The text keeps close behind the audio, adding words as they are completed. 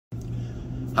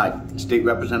Hi, State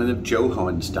Representative Joe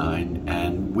Hohenstein,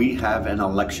 and we have an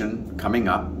election coming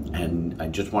up, and I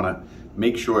just want to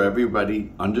make sure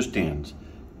everybody understands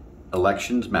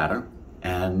elections matter,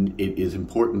 and it is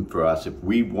important for us if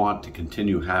we want to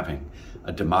continue having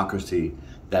a democracy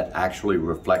that actually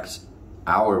reflects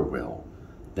our will,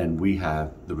 then we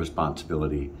have the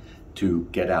responsibility to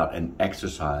get out and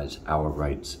exercise our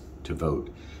rights to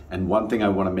vote. And one thing I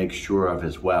want to make sure of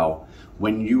as well,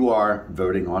 when you are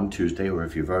voting on Tuesday, or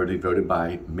if you've already voted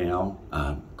by mail,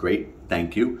 great,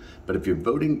 thank you. But if you're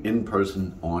voting in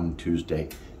person on Tuesday,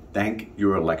 thank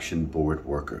your election board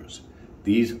workers.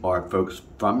 These are folks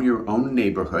from your own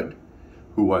neighborhood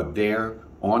who are there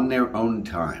on their own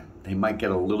time. They might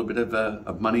get a little bit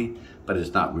of money, but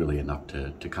it's not really enough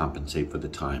to compensate for the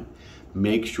time.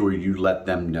 Make sure you let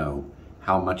them know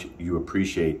how much you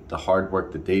appreciate the hard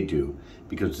work that they do,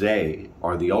 because they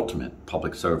are the ultimate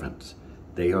public servants.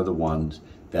 They are the ones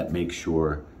that make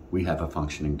sure we have a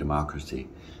functioning democracy.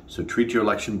 So treat your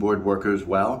election board workers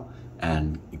well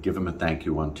and give them a thank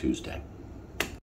you on Tuesday.